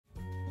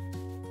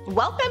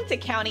Welcome to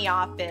County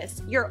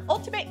Office, your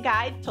ultimate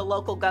guide to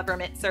local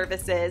government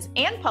services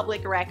and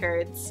public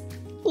records.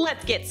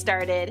 Let's get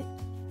started.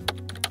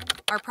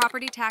 Are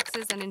property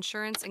taxes and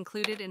insurance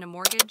included in a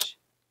mortgage?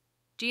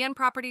 GN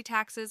property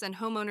taxes and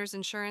homeowners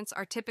insurance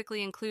are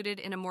typically included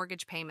in a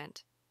mortgage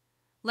payment.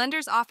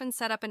 Lenders often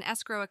set up an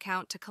escrow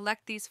account to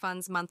collect these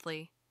funds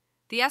monthly.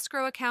 The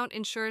escrow account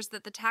ensures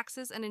that the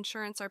taxes and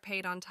insurance are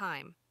paid on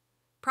time.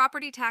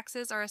 Property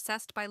taxes are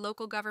assessed by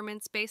local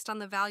governments based on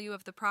the value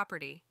of the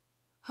property.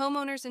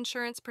 Homeowners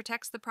insurance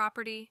protects the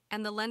property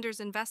and the lender's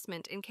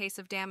investment in case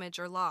of damage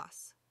or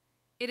loss.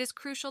 It is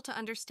crucial to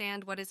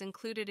understand what is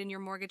included in your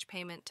mortgage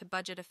payment to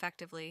budget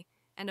effectively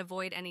and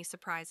avoid any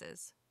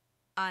surprises.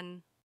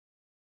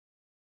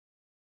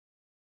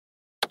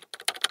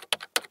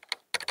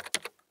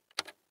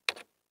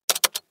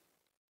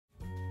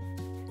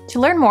 To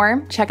learn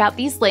more, check out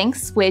these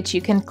links, which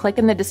you can click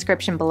in the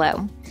description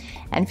below.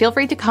 And feel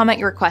free to comment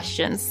your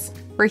questions.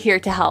 We're here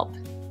to help.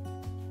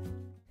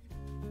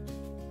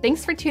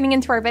 Thanks for tuning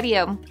into our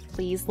video.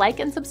 Please like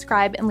and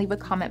subscribe and leave a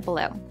comment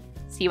below.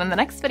 See you in the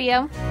next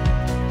video.